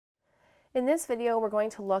In this video, we're going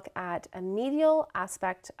to look at a medial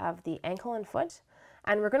aspect of the ankle and foot,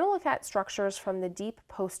 and we're going to look at structures from the deep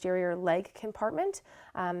posterior leg compartment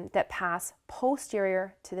that pass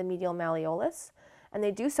posterior to the medial malleolus, and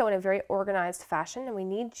they do so in a very organized fashion, and we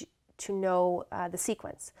need to know the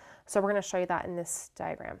sequence. So we're going to show you that in this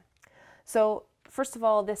diagram. So first of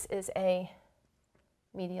all, this is a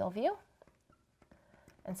medial view,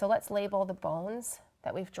 and so let's label the bones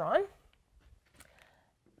that we've drawn.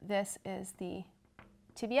 This is the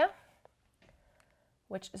tibia,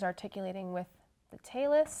 which is articulating with the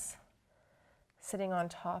talus, sitting on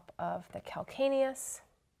top of the calcaneus.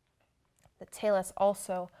 The talus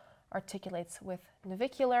also articulates with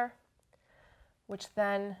navicular, which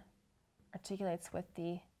then articulates with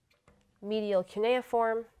the medial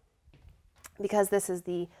cuneiform. Because this is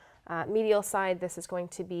the medial side, this is going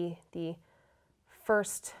to be the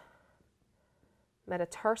first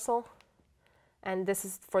metatarsal. And this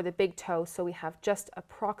is for the big toe, so we have just a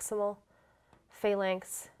proximal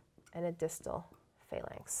phalanx and a distal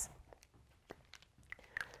phalanx.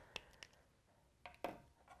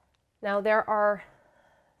 Now there are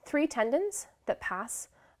 3 tendons that pass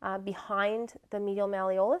behind the medial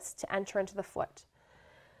malleolus to enter into the foot.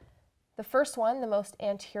 The first one, the most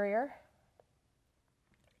anterior,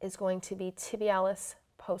 is going to be Tibialis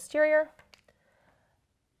Posterior.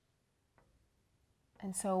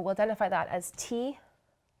 And so we'll identify that as T,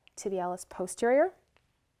 Tibialis Posterior.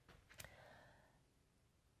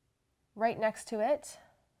 Right next to it,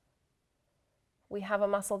 we have a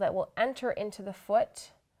muscle that will enter into the foot,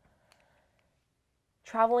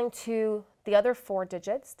 traveling to the other 4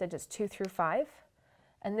 digits, digits 2 through 5.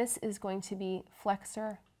 And this is going to be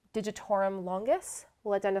Flexor Digitorum Longus.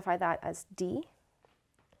 We'll identify that as D.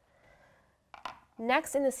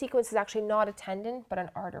 Next in the sequence is actually not a tendon, but an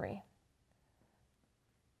artery.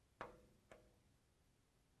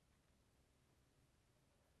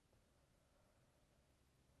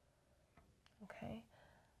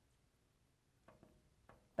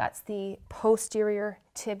 That's the posterior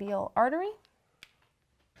tibial artery,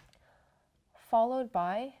 followed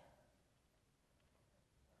by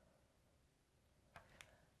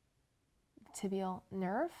tibial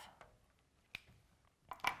nerve,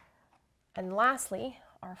 and lastly,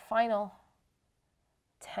 our final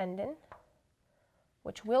tendon,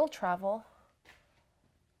 which will travel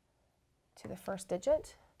to the first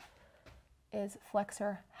digit, is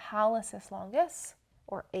Flexor hallucis longus,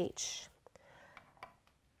 or H.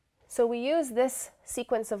 So we use this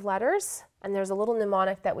sequence of letters, and there's a little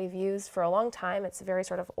mnemonic that we've used for a long time. It's very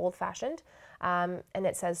sort of old-fashioned, and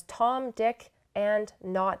it says Tom, Dick, and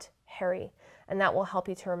not Harry, and that will help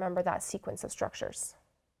you to remember that sequence of structures.